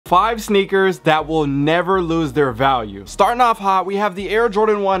5 sneakers that will never lose their value. Starting off hot, we have the Air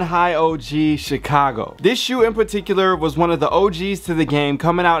Jordan 1 High OG Chicago. This shoe in particular was one of the OGs to the game,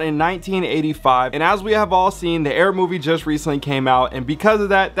 coming out in 1985, and as we have all seen, the Air movie just recently came out, and because of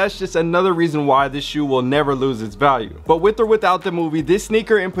that, that's just another reason why this shoe will never lose its value. But with or without the movie, this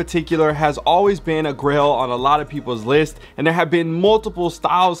sneaker in particular has always been a grail on a lot of people's list, and there have been multiple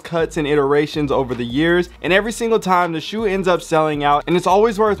styles, cuts, and iterations over the years, and every single time the shoe ends up selling out, and it's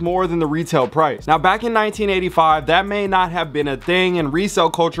always worth more than the retail price. Now back in 1985, that may not have been a thing, and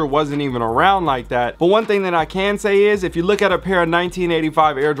resale culture wasn't even around like that, but one thing that I can say is if you look at a pair of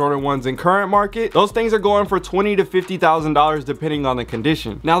 1985 Air Jordan 1s in current market, those things are going for $20,000 to $50,000 depending on the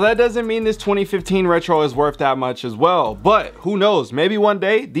condition. Now that doesn't mean this 2015 retro is worth that much as well, but who knows, maybe one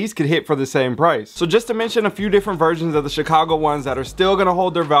day these could hit for the same price. So just to mention a few different versions of the Chicago ones that are still gonna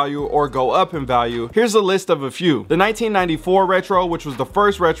hold their value or go up in value, here's a list of a few. The 1994 retro, which was the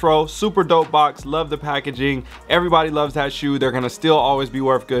first retro, super dope box, love the packaging, everybody loves that shoe, they're gonna still always be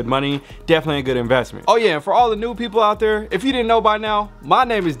worth good money, definitely a good investment. Oh yeah, and for all the new people out there, if you didn't know by now, my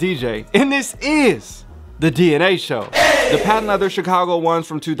name is DJ, and this is the DNA Show. The patent leather Chicago ones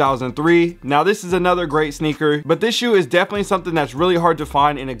from 2003. Now this is another great sneaker, but this shoe is definitely something that's really hard to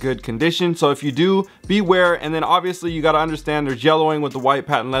find in a good condition. So if you do, beware. And then obviously you got to understand there's yellowing with the white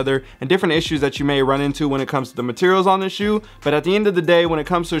patent leather and different issues that you may run into when it comes to the materials on the shoe. But at the end of the day, when it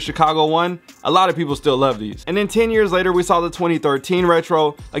comes to a Chicago one, a lot of people still love these. And then 10 years later, we saw the 2013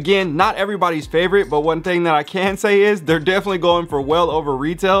 retro. Again, not everybody's favorite, but one thing that I can say is they're definitely going for well over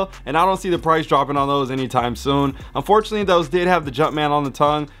retail, and I don't see the price dropping on those anytime soon. Unfortunately, those did have the Jumpman on the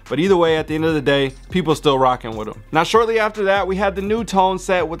tongue, but either way, at the end of the day, people still rocking with them. Now shortly after that, we had the new tone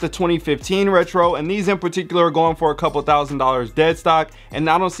set with the 2015 retro, and these in particular are going for a couple $1,000s dead stock, and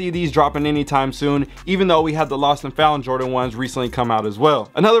I don't see these dropping anytime soon, even though we had the lost and found Jordan 1s recently come out as well.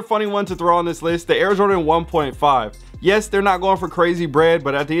 Another funny one to throw on this list, the Air Jordan 1.5. Yes, they're not going for crazy bread,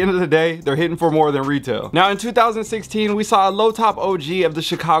 but at the end of the day, they're hitting for more than retail. Now in 2016, we saw a low top OG of the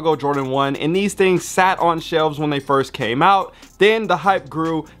Chicago Jordan 1, and these things sat on shelves when they first came out. Then the hype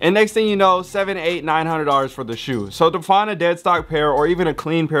grew, and next thing you know, $700, $800, $900 for the shoe. So to find a dead stock pair or even a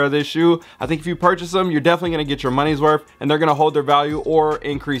clean pair of this shoe, I think if you purchase them, you're definitely gonna get your money's worth, and they're gonna hold their value or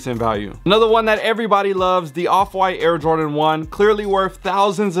increase in value. Another one that everybody loves, the off-white Air Jordan 1, clearly worth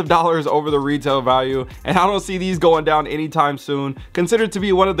thousands of dollars over the retail value, and I don't see these going down anytime soon. Considered to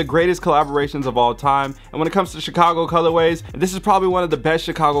be one of the greatest collaborations of all time, and when it comes to Chicago colorways, this is probably one of the best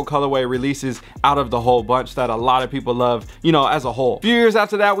Chicago colorway releases out of the whole bunch that a lot of people love, you know, as a whole. A few years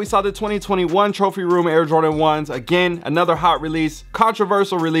after that, we saw the 2021 Trophy Room Air Jordan 1s. Again, another hot release,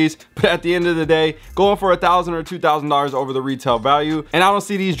 controversial release, but at the end of the day, going for $1,000 or $2,000 over the retail value, and I don't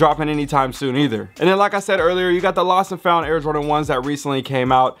see these dropping anytime soon either. And then like I said earlier, you got the lost and found Air Jordan 1s that recently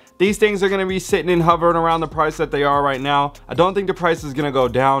came out. These things are going to be sitting and hovering around the price that they are right now. I don't think the price is going to go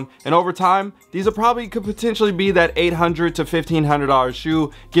down, and over time, these are probably could potentially be that $800 to $1,500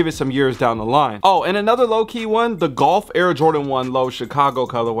 shoe, give it some years down the line. Oh, and another low-key one, the Golf Air Jordan 1 Low Chicago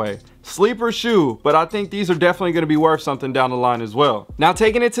colorway. Sleeper shoe, but I think these are definitely going to be worth something down the line as well. Now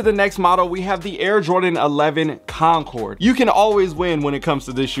taking it to the next model, we have the Air Jordan 11 Concord. You can always win when it comes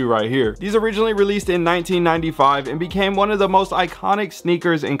to this shoe right here. These originally released in 1995 and became one of the most iconic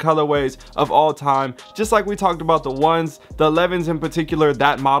sneakers and colorways of all time. Just like we talked about the ones, the 11s in particular,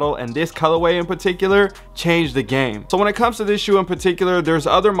 that model and this colorway in particular changed the game. So when it comes to this shoe in particular, there's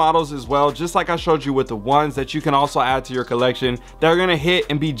other models as well, just like I showed you with the ones, that you can also add to your collection that are going to hit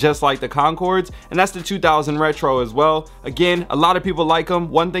and be just like the Concords, and that's the 2000 retro as well. Again, a lot of people like them.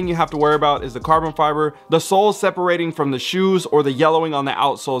 One thing you have to worry about is the carbon fiber, the soles separating from the shoes, or the yellowing on the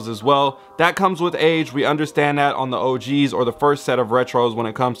outsoles as well. That comes with age. We understand that on the OGs or the first set of retros when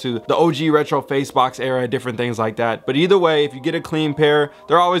it comes to the OG retro face box era, different things like that. But either way, if you get a clean pair,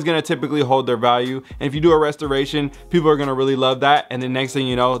 they're always going to typically hold their value, and if you do a restoration, people are going to really love that, and then next thing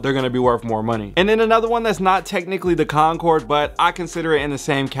you know, they're going to be worth more money. And then another one that's not technically the Concord, but I consider it in the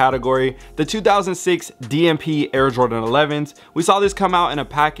same category, the 2006 DMP Air Jordan 11s. We saw this come out in a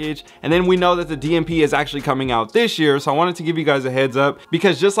package, and then we know that the DMP is actually coming out this year, so I wanted to give you guys a heads up,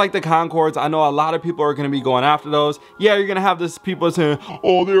 because just like the Concords, I know a lot of people are going to be going after those. Yeah, you're going to have this people saying,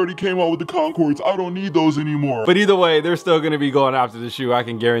 oh, they already came out with the Concords, I don't need those anymore. But either way, they're still going to be going after the shoe, I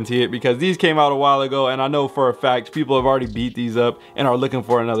can guarantee it, because these came out a while ago, and I know for a fact people have already beat these up and are looking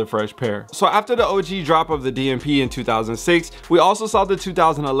for another fresh pair. So after the OG drop of the DMP in 2006, we also saw the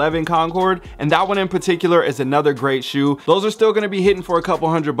 2011 11 Concord, and that one in particular is another great shoe. Those are still going to be hitting for a couple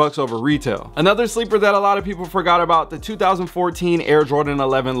 $100 over retail. Another sleeper that a lot of people forgot about, the 2014 Air Jordan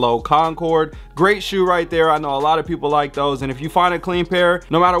 11 Low Concord. Great shoe right there. I know a lot of people like those, and if you find a clean pair,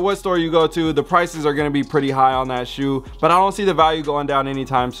 no matter what store you go to, the prices are going to be pretty high on that shoe, but I don't see the value going down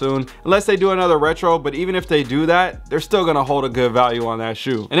anytime soon unless they do another retro. But even if they do that, they're still going to hold a good value on that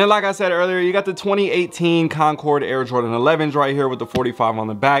shoe. And then, like I said earlier, you got the 2018 Concord Air Jordan 11s right here with the 45 on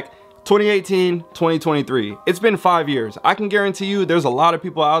the back. 2018, 2023. It's been 5 years. I can guarantee you there's a lot of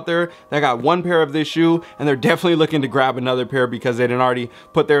people out there that got one pair of this shoe and they're definitely looking to grab another pair because they didn't already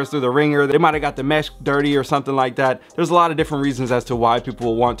put theirs through the ringer. They might have got the mesh dirty or something like that. There's a lot of different reasons as to why people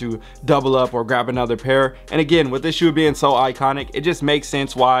will want to double up or grab another pair. And again, with this shoe being so iconic, it just makes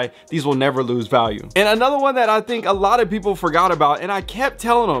sense why these will never lose value. And another one that I think a lot of people forgot about, and I kept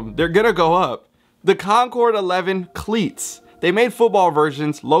telling them they're gonna go up, the Concord 11 cleats. They made football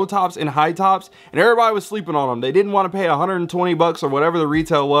versions, low tops and high tops, and everybody was sleeping on them. They didn't want to pay 120 bucks or whatever the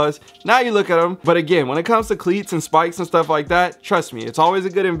retail was. Now you look at them. But again, when it comes to cleats and spikes and stuff like that, trust me, it's always a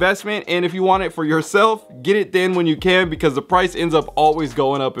good investment. And if you want it for yourself, get it then when you can, because the price ends up always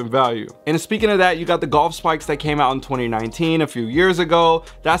going up in value. And speaking of that, you got the golf spikes that came out in 2019, a few years ago.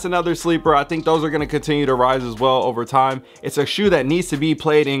 That's another sleeper. I think those are going to continue to rise as well over time. It's a shoe that needs to be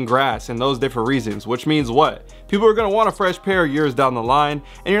played in grass and those different reasons, which means what? People are going to want a fresh pair years down the line,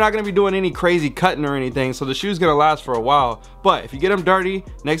 and you're not going to be doing any crazy cutting or anything, so the shoe's going to last for a while. But if you get them dirty,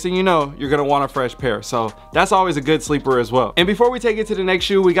 next thing you know, you're going to want a fresh pair. So that's always a good sleeper as well. And before we take it to the next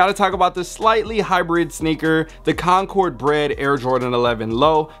shoe, we got to talk about the slightly hybrid sneaker, the Concord Bred Air Jordan 11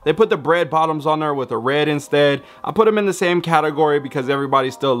 Low. They put the Bred bottoms on there with a red instead. I put them in the same category because everybody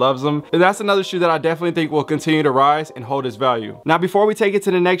still loves them, and that's another shoe that I definitely think will continue to rise and hold its value. Now, before we take it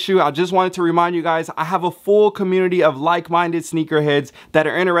to the next shoe, I just wanted to remind you guys, I have a full community of like-minded sneakerheads that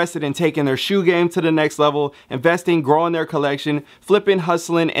are interested in taking their shoe game to the next level, investing, growing their collection, flipping,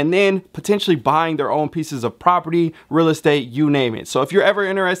 hustling, and then potentially buying their own pieces of property, real estate, you name it. So if you're ever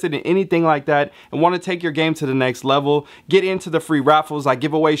interested in anything like that and want to take your game to the next level, get into the free raffles. I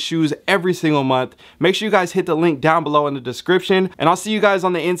give away shoes every single month. Make sure you guys hit the link down below in the description, and I'll see you guys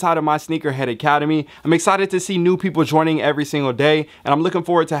on the inside of my Sneakerhead Academy. I'm excited to see new people joining every single day, and I'm looking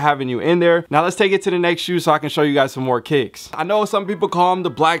forward to having you in there. Now let's take it to the next shoe so I can show you guys some more kicks. I know some people call them the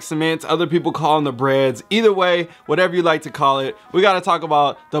black cements, other people call them the Breds. Either way, whatever you like to call it, we got to talk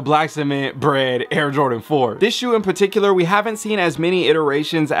about the black cement Bred Air Jordan 4. This shoe in particular, we haven't seen as many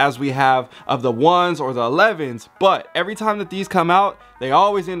iterations as we have of the 1s or the 11s, but every time that these come out, they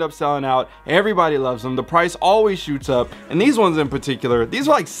always end up selling out. Everybody loves them. The price always shoots up. And these ones in particular, these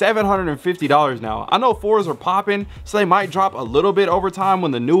are like $750 now. I know 4s are popping, so they might drop a little bit over time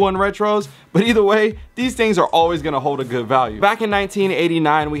when the new one retros, but either way, these things are always gonna hold a good value. Back in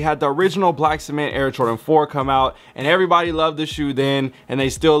 1989, we had the original black cement Air Jordan 4 come out, and everybody loved the shoe then, and they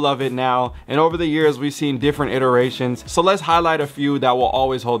still love it now. And over the years, we've seen different iterations. So let's highlight a few that will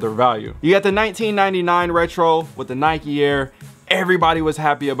always hold their value. You got the 1999 retro with the Nike Air. Everybody was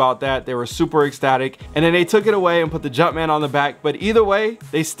happy about that. They were super ecstatic, and then they took it away and put the Jumpman on the back, but either way,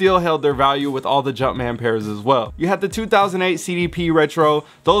 they still held their value with all the Jumpman pairs as well. You had the 2008 CDP retro.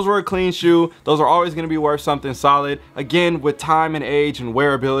 Those were a clean shoe. Those are always going to be worth something solid. Again, with time and age and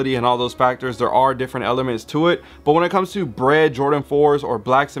wearability and all those factors, there are different elements to it, but when it comes to Bred Jordan 4s or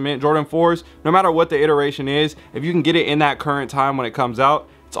black cement Jordan 4s, no matter what the iteration is, if you can get it in that current time when it comes out,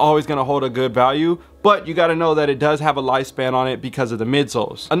 it's always going to hold a good value. But you got to know that it does have a lifespan on it because of the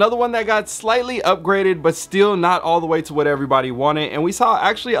midsoles. Another one that got slightly upgraded, but still not all the way to what everybody wanted, and we saw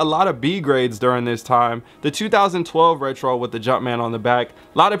actually a lot of B grades during this time, the 2012 retro with the Jumpman on the back.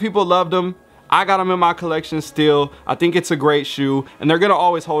 A lot of people loved them. I got them in my collection still. I think it's a great shoe, and they're gonna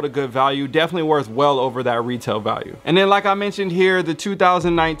always hold a good value. Definitely worth well over that retail value. And then, like I mentioned here, the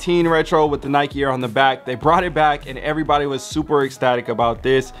 2019 retro with the Nike Air on the back, they brought it back, and everybody was super ecstatic about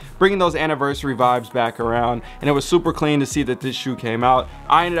this, bringing those anniversary vibes back around. And it was super clean to see that this shoe came out.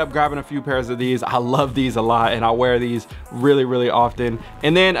 I ended up grabbing a few pairs of these. I love these a lot, and I wear these really, really often.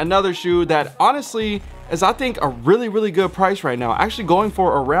 And then another shoe that honestly is, I think, a really, really good price right now, actually going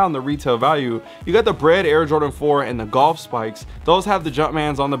for around the retail value. You got the Bred Air Jordan 4 and the golf spikes. Those have the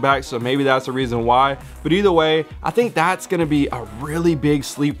Jumpmans on the back, so maybe that's the reason why. But either way, I think that's gonna be a really big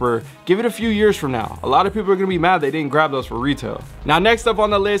sleeper. Give it a few years from now. A lot of people are gonna be mad they didn't grab those for retail. Now, next up on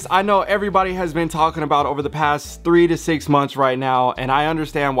the list, I know everybody has been talking about over the past 3 to 6 months right now, and I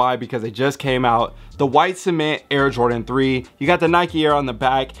understand why, because they just came out. The white cement Air Jordan 3. You got the Nike Air on the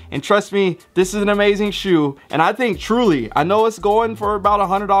back, and trust me, this is an amazing shoe. And I think truly, I know it's going for about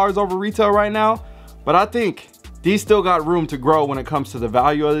 $100 over retail right now, but I think these still got room to grow when it comes to the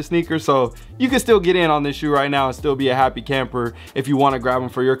value of the sneaker. So you can still get in on this shoe right now and still be a happy camper if you want to grab them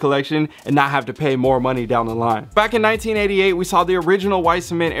for your collection and not have to pay more money down the line. Back in 1988, we saw the original white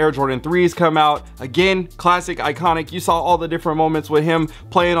cement Air Jordan 3s come out. Again, classic, iconic. You saw all the different moments with him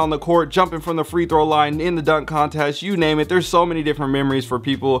playing on the court, jumping from the free throw line, in the dunk contest, you name it. There's so many different memories for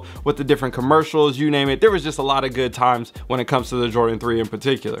people with the different commercials, you name it. There was just a lot of good times when it comes to the Jordan 3 in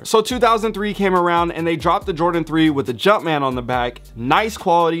particular. So 2003 came around and they dropped the Jordan 3 with the Jumpman on the back. Nice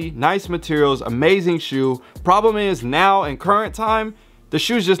quality, nice materials, amazing shoe. Problem is, now in current time, the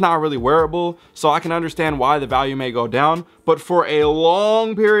shoe's just not really wearable, so I can understand why the value may go down, but for a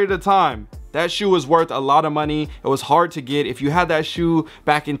long period of time, that shoe was worth a lot of money. It was hard to get. If you had that shoe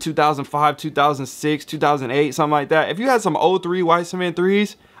back in 2005, 2006, 2008, something like that, if you had some 03 white cement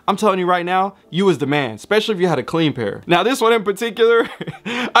 3s, I'm telling you right now, you was the man, especially if you had a clean pair. Now this one in particular,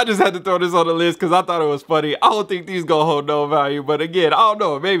 I just had to throw this on the list because I thought it was funny. I don't think these gonna hold no value, but again, I don't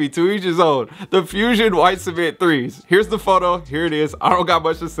know, maybe to each his own. The Fusion white cement 3s. Here's the photo, here it is. I don't got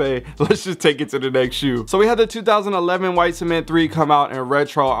much to say. Let's just take it to the next shoe. So we had the 2011 white cement 3 come out in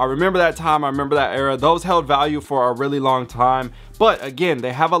retro. I remember that time, I remember that era. Those held value for a really long time. But again,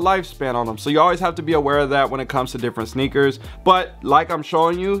 they have a lifespan on them, so you always have to be aware of that when it comes to different sneakers. But like I'm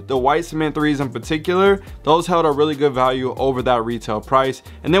showing you, the white cement 3s in particular, those held a really good value over that retail price.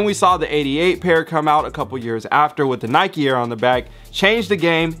 And then we saw the 88 pair come out a couple years after with the Nike Air on the back. Changed the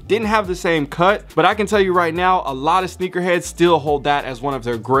game, didn't have the same cut, but I can tell you right now, a lot of sneakerheads still hold that as one of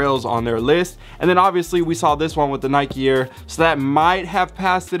their grails on their list. And then obviously we saw this one with the Nike Air, so that might have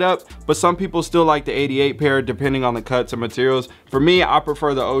passed it up, but some people still like the 88 pair depending on the cuts and materials. For me, I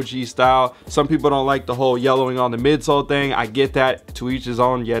prefer the OG style. Some people don't like the whole yellowing on the midsole thing. I get that, to each his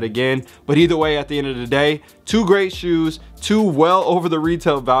own yet again. But either way, at the end of the day, two great shoes, two well over the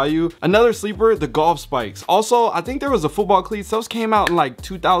retail value. Another sleeper, the golf spikes. Also, I think there was a football cleats. Those came out in like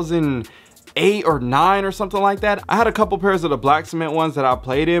 2008 or 9 or something like that. I had a couple pairs of the black cement ones that I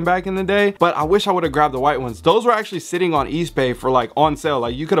played in back in the day, but I wish I would have grabbed the white ones. Those were actually sitting on Eastbay for like on sale.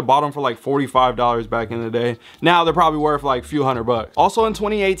 Like you could have bought them for like $45 back in the day. Now they're probably worth like a few $100. Also in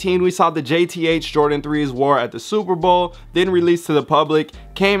 2018, we saw the JTH Jordan 3s wore at the Super Bowl, then released to the public.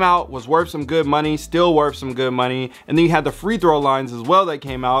 Came out, was worth some good money, still worth some good money. And then you had the free throw lines as well that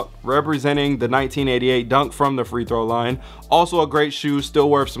came out, representing the 1988 dunk from the free throw line. Also a great shoe, still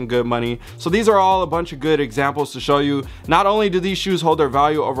worth some good money. So these are all a bunch of good examples to show you, not only do these shoes hold their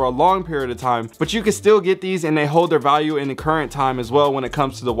value over a long period of time, but you can still get these and they hold their value in the current time as well when it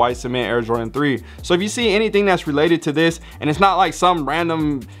comes to the white cement Air Jordan 3. So if you see anything that's related to this, and it's not like some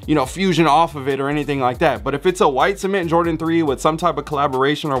random, you know, fusion off of it or anything like that, but if it's a white cement Jordan 3 with some type of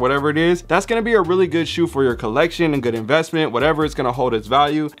collaboration or whatever it is, that's going to be a really good shoe for your collection and good investment, whatever, it's going to hold its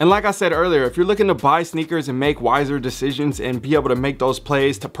value. And like I said earlier, if you're looking to buy sneakers and make wiser decisions and be able to make those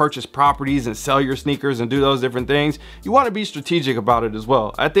plays to purchase properties and sell your sneakers and do those different things, you want to be strategic about it as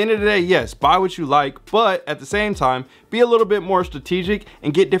well. At the end of the day, yes, buy what you like, but at the same time, be a little bit more strategic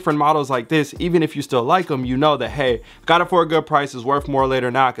and get different models like this. Even if you still like them, you know that, hey, got it for a good price, is worth more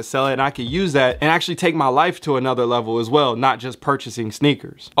later, now I can sell it and I can use that and actually take my life to another level as well, not just purchasing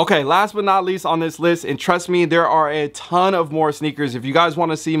sneakers. Okay, last but not least on this list, and trust me, there are a ton of more sneakers. If you guys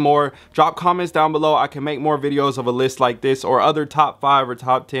want to see more, drop comments down below. I can make more videos of a list like this or other top 5 or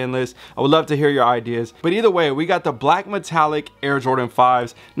top 10 lists. I would love to hear your ideas. But either way, we got the black metallic Air Jordan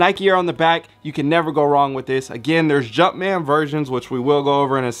 5s, Nike Air on the back. You can never go wrong with this. Again, there's Jumpman versions, which we will go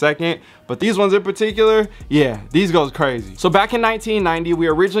over in a second, but these ones in particular, yeah, these goes crazy. So back in 1990, we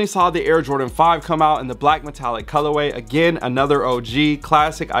originally saw the Air Jordan 5 come out in the black metallic colorway. Again, another OG,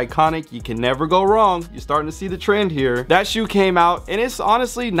 classic, iconic. You can never go wrong. You're starting to see the trend here. That shoe came out and it's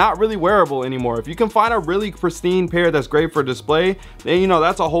honestly not really wearable anymore. If you can find a really pristine pair that's great for display, then you know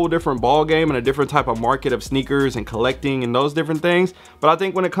that's a whole different ball game and a different type of market of sneakers and collecting and those different things. But I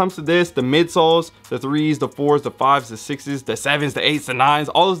think when it comes to this, the midsoles, the 3s, the 4s, the 5s, the 6s, the 7s, the 8s, the 9s,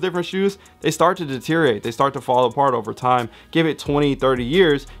 all those different shoes, they start to deteriorate. They start to fall apart over time. Give it 20, 30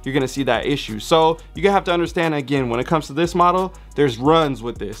 years, you're gonna see that issue. So you're gonna have to understand, again, when it comes to this model, there's runs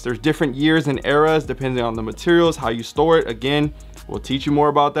with this. There's different years and eras depending on the materials, how you store it. Again, we'll teach you more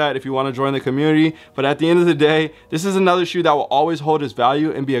about that if you want to join the community. But at the end of the day, this is another shoe that will always hold its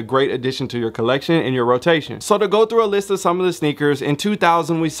value and be a great addition to your collection and your rotation. So to go through a list of some of the sneakers, in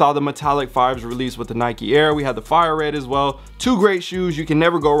 2000 we saw the metallic 5s released with the Nike Air. We had the Fire Red as well. Two great shoes, you can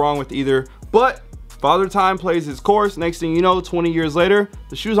never go wrong with either. But Father Time plays its course. Next thing you know, 20 years later,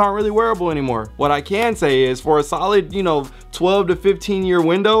 the shoes aren't really wearable anymore. What I can say is for a solid, you know, 12 to 15 year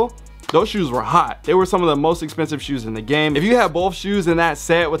window, those shoes were hot. They were some of the most expensive shoes in the game. If you had both shoes in that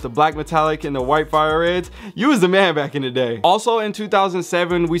set with the black metallic and the white fire reds, you was the man back in the day. Also in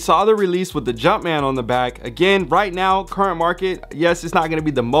 2007, we saw the release with the Jumpman on the back. Again, right now, current market, yes, it's not gonna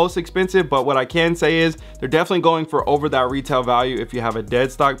be the most expensive, but what I can say is they're definitely going for over that retail value if you have a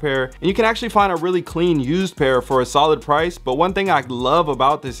dead stock pair. And you can actually find a really clean used pair for a solid price. But one thing I love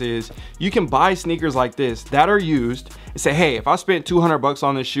about this is you can buy sneakers like this that are used and say, hey, if I spent 200 bucks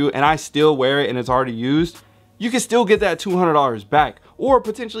on this shoe and I still wear it and it's already used, you can still get that $200 back, or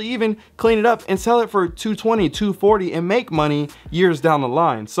potentially even clean it up and sell it for $220, $240 and make money years down the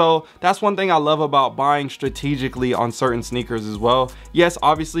line. So that's one thing I love about buying strategically on certain sneakers as well. Yes,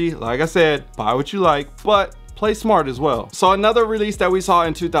 obviously, like I said, buy what you like, but play smart as well. So another release that we saw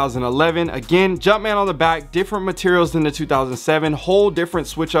in 2011, again, Jumpman on the back, different materials than the 2007, whole different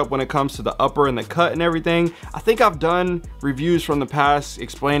switch up when it comes to the upper and the cut and everything. I think I've done reviews from the past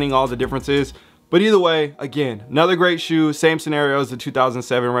explaining all the differences. But either way, again, another great shoe, same scenario as the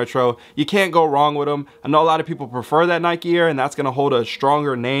 2007 retro. You can't go wrong with them. I know a lot of people prefer that Nike Air, and that's gonna hold a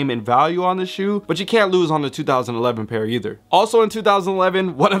stronger name and value on the shoe, but you can't lose on the 2011 pair either. Also in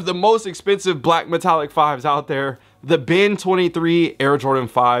 2011, one of the most expensive black metallic 5s out there, the Ben 23 Air Jordan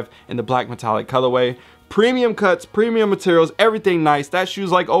 5 in the black metallic colorway. Premium cuts, premium materials, everything nice. That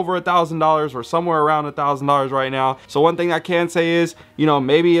shoe's like over $1,000 or somewhere around $1,000 right now. So one thing I can say is, you know,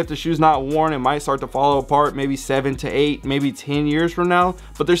 maybe if the shoe's not worn, it might start to fall apart maybe 7 to 8, maybe 10 years from now,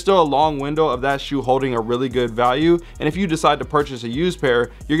 but there's still a long window of that shoe holding a really good value. And if you decide to purchase a used pair,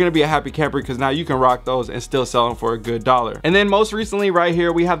 you're gonna be a happy camper because now you can rock those and still sell them for a good dollar. And then most recently right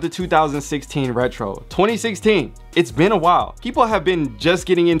here, we have the 2016 retro. 2016. It's been a while. People have been just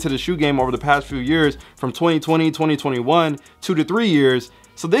getting into the shoe game over the past few years, from 2020, 2021, 2 to 3 years.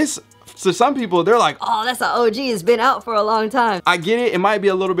 So this, to some people, they're like, oh, that's an OG, it's been out for a long time. I get it, it might be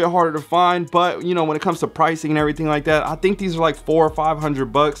a little bit harder to find, but you know, when it comes to pricing and everything like that, I think these are like $400 or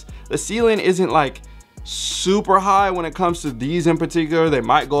 $500. The ceiling isn't like super high when it comes to these in particular. They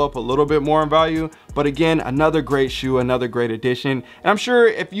might go up a little bit more in value, but again, another great shoe, another great addition. And I'm sure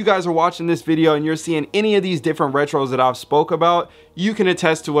if you guys are watching this video and you're seeing any of these different retros that I've spoke about, you can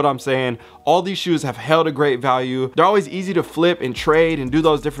attest to what I'm saying. All these shoes have held a great value. They're always easy to flip and trade and do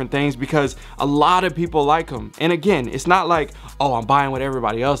those different things because a lot of people like them. And again, it's not like, oh, I'm buying what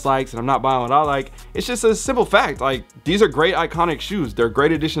everybody else likes and I'm not buying what I like. It's just a simple fact. Like, these are great iconic shoes. They're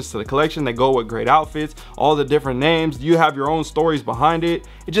great additions to the collection. They go with great outfits, all the different names. You have your own stories behind it.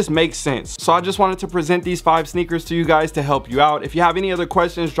 It just makes sense. So I just wanted to present these 5 sneakers to you guys to help you out. If you have any other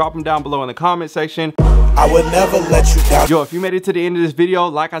questions, drop them down below in the comment section. I would never let you down. Yo, if you made it to the end of this video,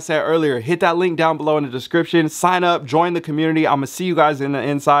 like I said earlier, hit that link down below in the description. Sign up, join the community. I'm gonna see you guys in the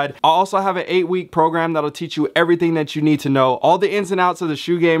inside. I'll also have an 8-week program that'll teach you everything that you need to know, all the ins and outs of the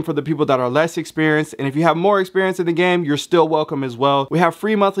shoe game for the people that are less experienced. And if you have more experience in the game, you're still welcome as well. We have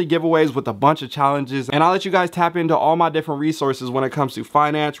free monthly giveaways with a bunch of challenges, and I'll let you guys tap into all my different resources when it comes to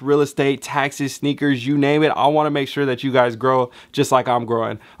finance, real estate, taxes, sneakers, you name it. I want to make sure that you guys grow just like I'm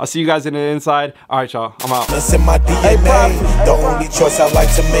growing. I'll see you guys in the inside. All right, y'all, I'm out. It's in my DNA. The only choice I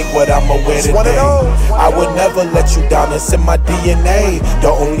like to make what I'ma wear today. I would never let you down. It's in my DNA. The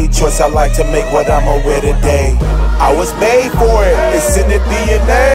only choice I like to make what I'ma wear today. I was made for it. It's in the DNA.